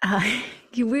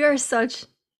we are such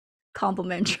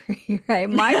complimentary, right?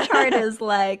 My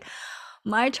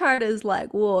chart is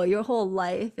like, whoa, your whole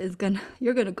life is gonna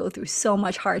you're gonna go through so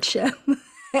much hardship.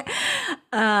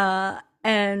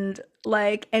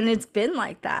 And it's been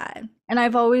like that. And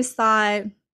I've always thought,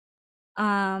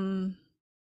 um,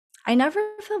 I never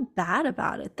feel bad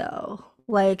about it though.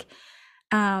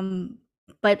 Um,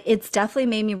 but it's definitely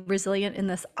made me resilient in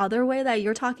this other way that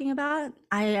you're talking about.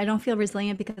 I don't feel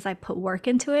resilient because I put work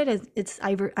into it.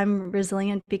 I'm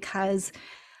resilient because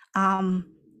um,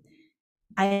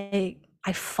 I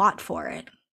fought for it.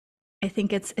 I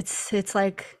think it's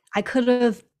like I could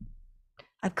have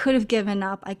given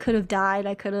up. I could have died.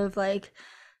 I could have like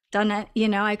done it,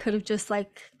 I could have just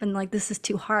like been like this is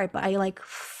too hard, but I like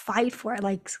fight for it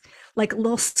like a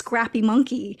little scrappy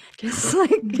monkey, just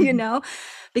like,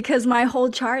 because my whole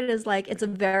chart is like it's a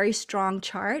very strong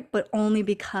chart, but only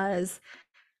because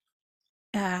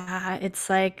it's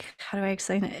like how do I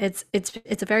explain it?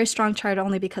 It's a very strong chart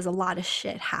only because a lot of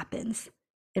shit happens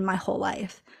in my whole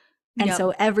life. And Yep.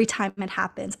 so every time it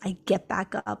happens, I get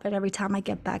back up. And every time I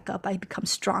get back up, I become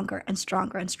stronger and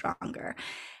stronger and stronger.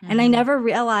 And I Hmm. never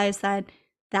realized that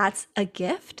that's a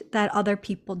gift that other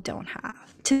people don't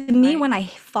have. To me, Right. when I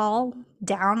fall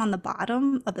down on the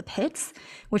bottom of the pits,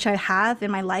 which I have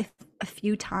in my life a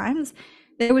few times,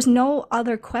 there was no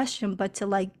other question but to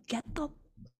like get the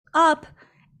up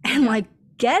and Yep. like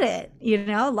get it,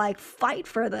 like fight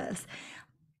for this.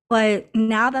 But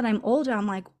now that I'm older, I'm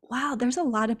like, wow, there's a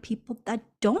lot of people that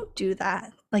don't do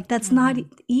that. Like that's not Hmm.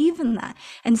 even that.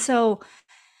 And so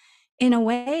in a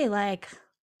way, like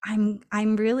I'm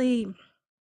really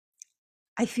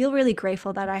I feel really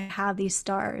grateful that I have these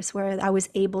stars where I was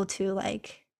able to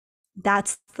like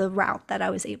that's the route that I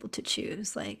was able to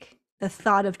choose. Like the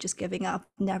thought of just giving up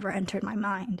never entered my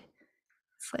mind.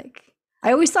 It's like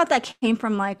I always thought that came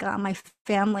from like my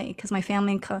family because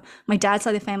my dad's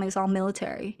side of the family is all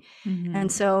military,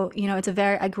 and Hmm. so it's a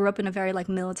very I grew up in a very like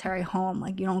military home.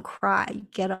 Like you don't cry, you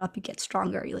get up, you get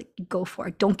stronger, you go for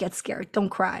it. Don't get scared, don't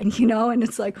cry, and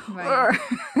it's like, Right.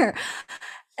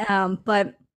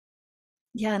 but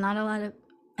yeah, not a lot of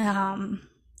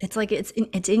it's like it's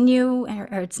in you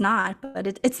or it's not, but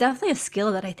it's definitely a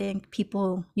skill that I think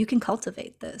people you can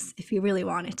cultivate this if you really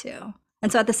wanted to.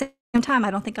 And so at the same time,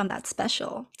 I don't think I'm that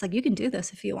special. It's like you can do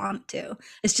this if you want to.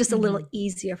 It's just a little Hmm.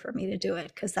 easier for me to do it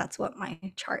because that's what my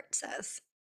chart says.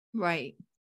 Right.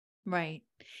 Right.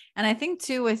 And I think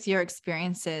too, with your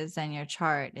experiences and your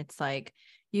chart, it's like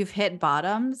you've hit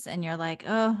bottoms and you're like,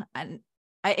 oh, and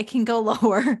it can go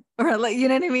lower or like, you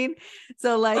know what I mean?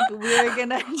 So like we're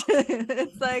gonna,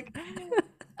 it's like,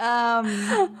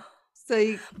 so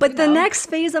you But the know, next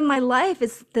phase of my life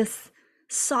is this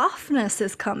softness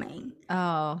is coming.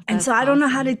 oh, And so that's I don't know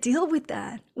how to awesome. deal with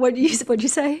that. What'd you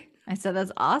say? I said,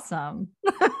 that's awesome.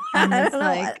 And I it's don't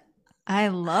know. like, I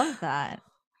love that.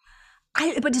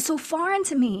 But it's so foreign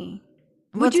to me.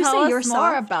 Well, Would you tell say you're us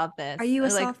more soft? about Are this. you a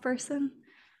Or like, soft person?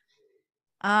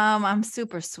 I'm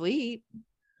super sweet.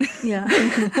 Yeah.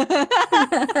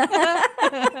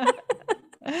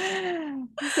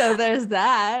 So there's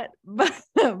that.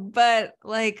 But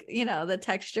like, the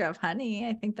texture of honey,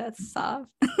 I think that's soft.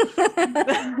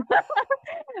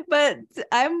 But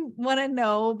I want to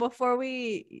know before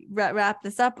we wrap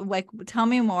this up, like, tell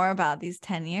me more about these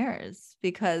 10 years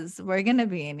because we're going to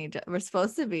be we're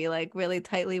supposed to be like really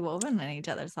tightly woven in each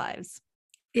other's lives.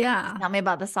 Yeah. Tell me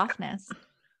about the softness.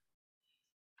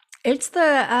 It's the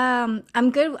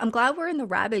I'm good. I'm glad we're in the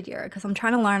rabbit year because I'm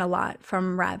trying to learn a lot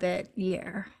from rabbit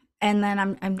year. And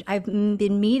then I've been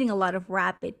meeting a lot of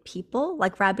rabbit people,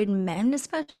 like rabbit men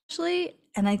especially,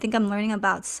 and I think I'm learning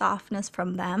about softness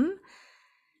from them.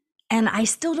 And I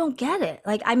still don't get it.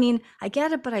 Like I mean, I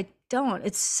get it, but I don't.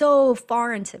 It's so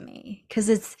foreign to me because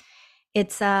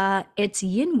it's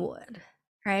yin wood,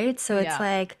 right? So it's Yeah.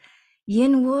 like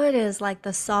yin wood is like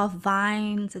the soft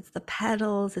vines, it's the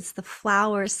petals, it's the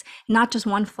flowers, not just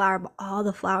one flower, but all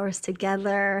the flowers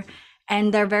together.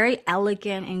 And they're very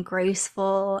elegant and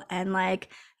graceful and like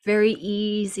very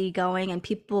easygoing, and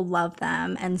people love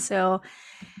them. And so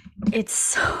it's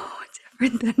so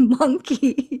different than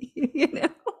monkey,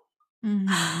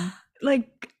 Hmm.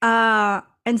 like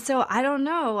and so I don't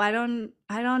know. I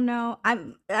don't know.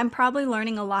 I'm probably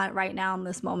learning a lot right now in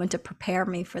this moment to prepare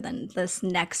me for this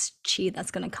next chi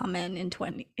that's going to come in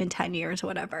 10 years or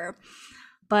whatever.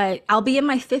 But I'll be in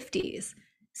my 50s.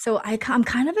 So I'm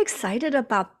kind of excited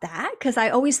about that because I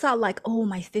always thought like, oh,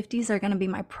 my 50s are going to be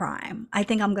my prime. I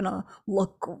think I'm going to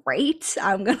look great.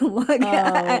 I'm going to look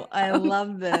Oh, I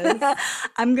love this.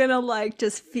 I'm going to like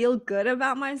just feel good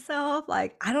about myself.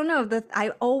 Like, I don't know that I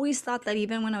always thought that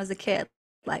even when I was a kid,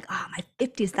 like, oh, my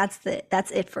 50s,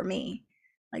 that's it for me.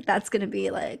 Like that's going to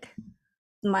be like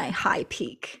my high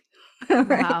peak.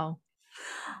 Right? Wow.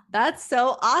 That's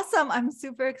so awesome. I'm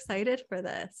super excited for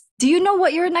this. Do you know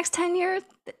what your next 10-year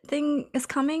thing is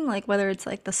coming? Like whether it's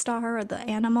like the star or the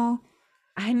animal?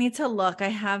 I need to look. I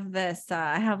have this,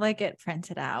 I have like it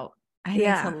printed out. I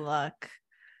need to Yeah. look.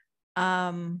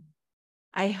 Um,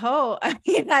 I hope, I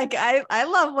mean, like, I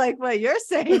love like what you're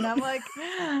saying. I'm like,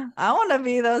 I want to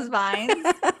be those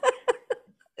vines.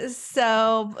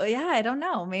 So yeah, I don't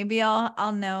know. Maybe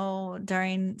I'll know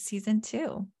during season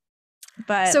 2.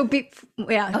 But So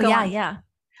yeah, oh go yeah, on. yeah.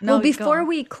 Well, No, go before on.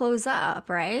 we close up,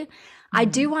 right? I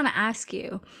do Mhm. want to ask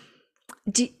you,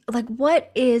 like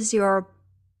what is your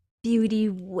beauty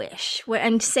wish?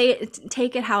 And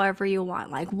take it however you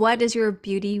want. Like what is your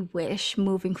beauty wish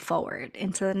moving forward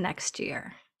into the next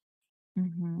year?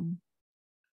 Mhm.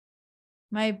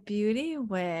 My beauty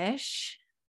wish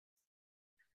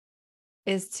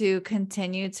is to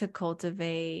continue to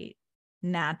cultivate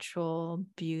natural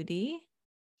beauty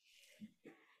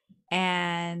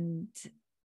and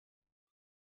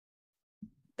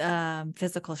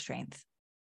physical strength.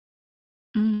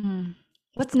 Mm.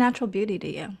 What's natural beauty to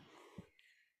you?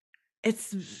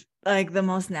 It's like the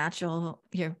most natural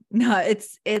here. No,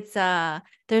 it's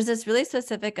there's this really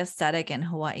specific aesthetic in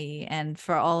Hawaii. And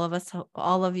for all of us,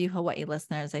 all of you Hawaii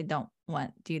listeners, I don't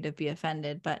want you to be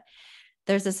offended, but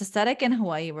there's this aesthetic in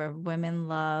Hawaii where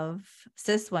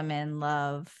cis women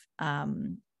love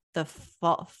the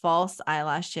false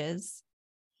eyelashes,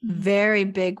 Mhm. very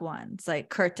big ones, like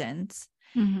curtains.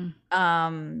 Mhm.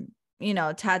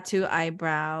 Tattoo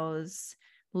eyebrows,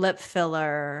 lip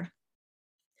filler.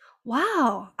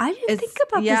 Wow, I didn't think It's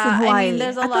about this in yeah, I mean, Hawaii.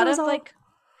 there's a I thought lot it was of all like,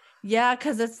 yeah,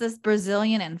 because it's this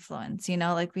Brazilian influence,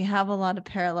 like we have a lot of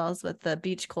parallels with the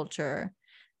beach culture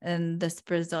and this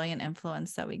Brazilian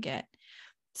influence that we get.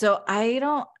 So I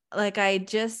don't like, I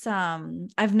just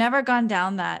I've never gone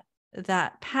down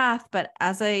that path, but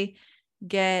as I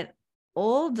get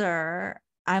older,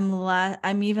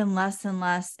 I'm even less and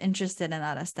less interested in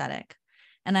that aesthetic.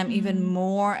 And I'm even Mm.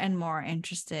 more and more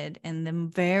interested in the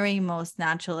very most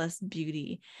naturalist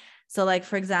beauty. So like,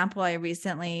 for example, I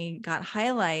recently got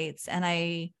highlights and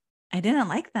I didn't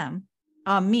like them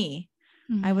on me.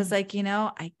 I was Mhm. like,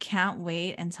 I can't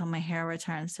wait until my hair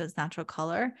returns to its natural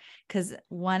color. Cause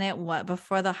what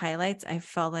before the highlights, I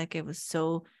felt like it was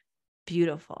so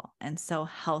beautiful and so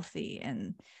healthy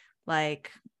and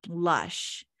like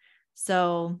lush.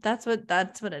 So that's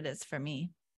what it is for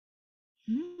me.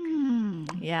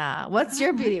 Mm. Yeah. What's I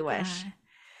your like beauty wish? that.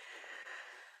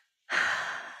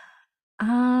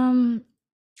 Um,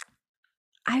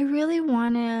 I really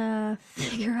want to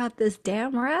figure out this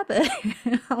damn rabbit.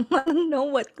 I want to know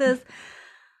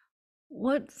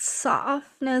what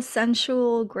softness,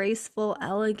 sensual, graceful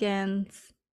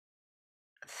elegance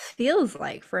feels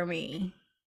like for me.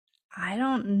 I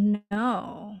don't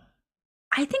know.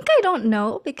 I think I don't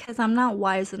know because I'm not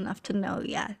wise enough to know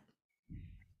yet.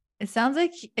 It sounds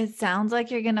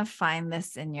like you're gonna find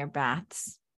this in your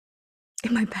baths.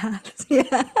 In my past,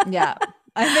 yeah. Yeah.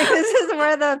 I think this is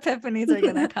where the epiphanies are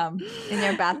gonna come in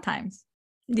your bath times.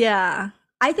 Yeah.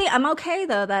 I think I'm okay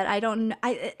though that I don't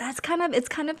it's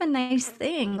kind of a nice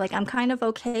thing. Like I'm kind of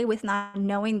okay with not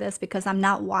knowing this because I'm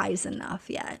not wise enough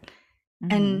yet.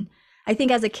 Mm-hmm. And I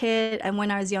think as a kid and when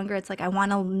I was younger, it's like I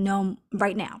want to know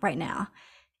right now, right now.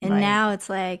 And Right. now it's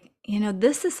like,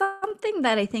 this is something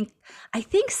that I think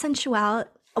sensuality,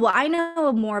 well, I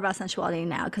know more about sensuality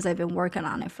now because I've been working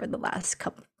on it for the last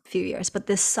couple few years, but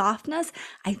this softness,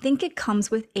 I think it comes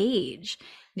with age,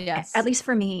 at Yes. least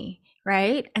for me,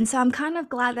 right? And so I'm kind of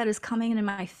glad that it's coming in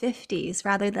my 50s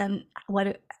rather than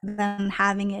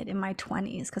having it in my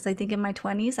 20s because I think in my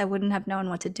 20s I wouldn't have known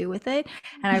what to do with it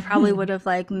and I probably would have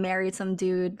like married some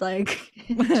dude like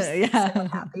just so Yeah.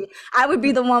 happy. I would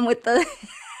be the one with the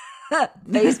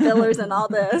face fillers and all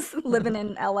this living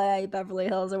in LA, Beverly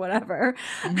Hills or whatever.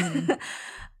 Hmm.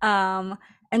 um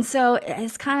and so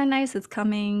it's kind of nice it's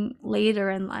coming later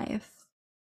in life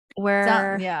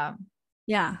where Yeah.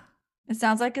 yeah. It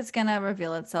sounds like it's gonna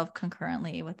reveal itself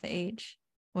concurrently with the age,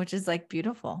 which is like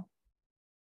beautiful.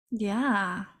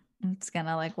 Yeah. It's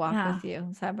gonna like walk Yeah. with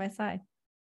you side by side.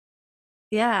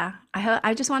 Yeah.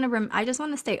 I just want to I just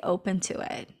want to stay open to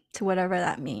it, to whatever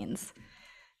that means.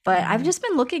 But I've Mhm. just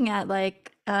been looking at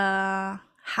like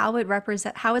how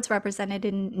it's represented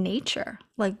in nature.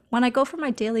 Like when I go for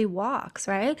my daily walks,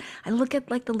 right? I look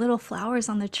at like the little flowers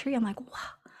on the tree. I'm like,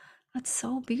 wow, that's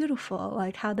so beautiful.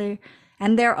 Like how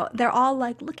they're all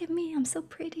like, look at me, I'm so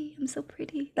pretty. I'm so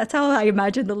pretty. That's how I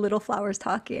imagine the little flowers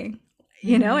talking.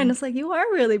 And Mhm. it's like you are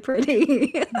really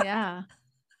pretty. Yeah.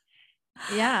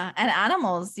 Yeah. And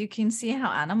animals, you can see how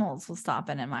animals will stop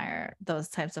and admire those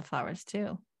types of flowers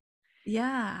too.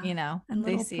 Yeah. And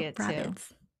They little see it too.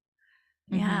 rabbits.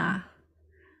 Hmm. Yeah.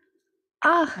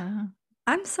 Ah, Uh,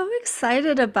 I'm so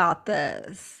excited about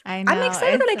this. I I'm know.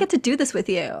 excited that I get to do this with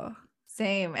you.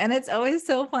 Same. And it's always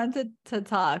so fun to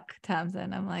talk,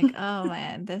 Tamsin. I'm like, oh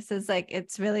man, this is like,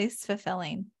 it's really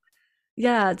fulfilling.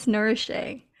 Yeah, it's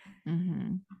nourishing.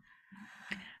 Hmm.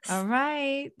 S- All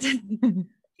right.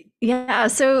 Yeah,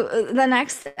 so the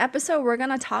next episode, we're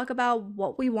gonna talk about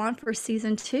what we want for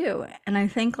season two. And I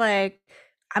think like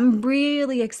I'm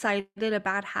really excited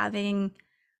about having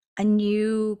a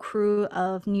new crew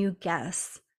of new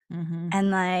guests Hmm.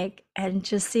 and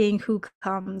just seeing who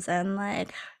comes and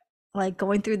like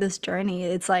going through this journey.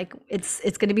 It's like it's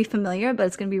going to be familiar but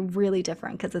it's going to be really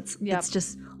different because it's Yep,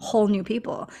 just whole new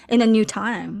people in a new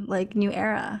time, like new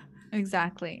era.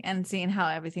 exactly. And seeing how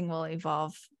everything will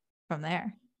evolve from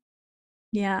there.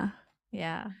 Yeah.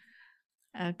 Yeah.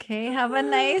 Okay. Have a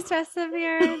nice rest of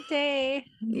your day.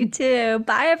 You too.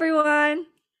 Bye everyone.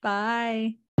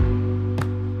 Bye.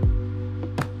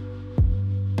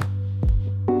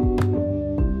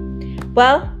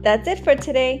 Well, that's it for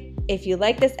today. If you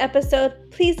like this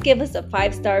episode, please give us a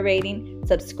 5-star rating,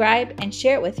 subscribe, and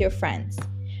share it with your friends.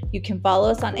 You can follow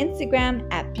us on Instagram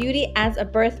at Beauty as a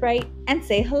Birthright and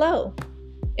say hello.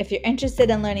 If you're interested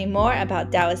in learning more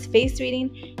about Taoist face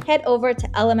reading, head over to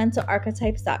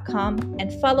elementalarchetypes.com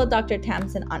and follow Dr.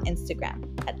 Tamsin on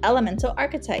Instagram at Elemental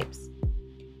Archetypes.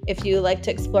 If you would like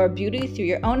to explore beauty through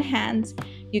your own hands,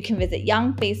 you can visit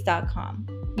yangface.com.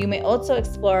 You may also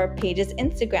explore Paige's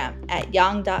Instagram at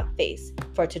yang.face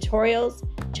for tutorials,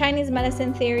 Chinese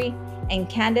medicine theory, and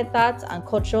candid thoughts on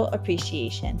cultural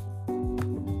appreciation.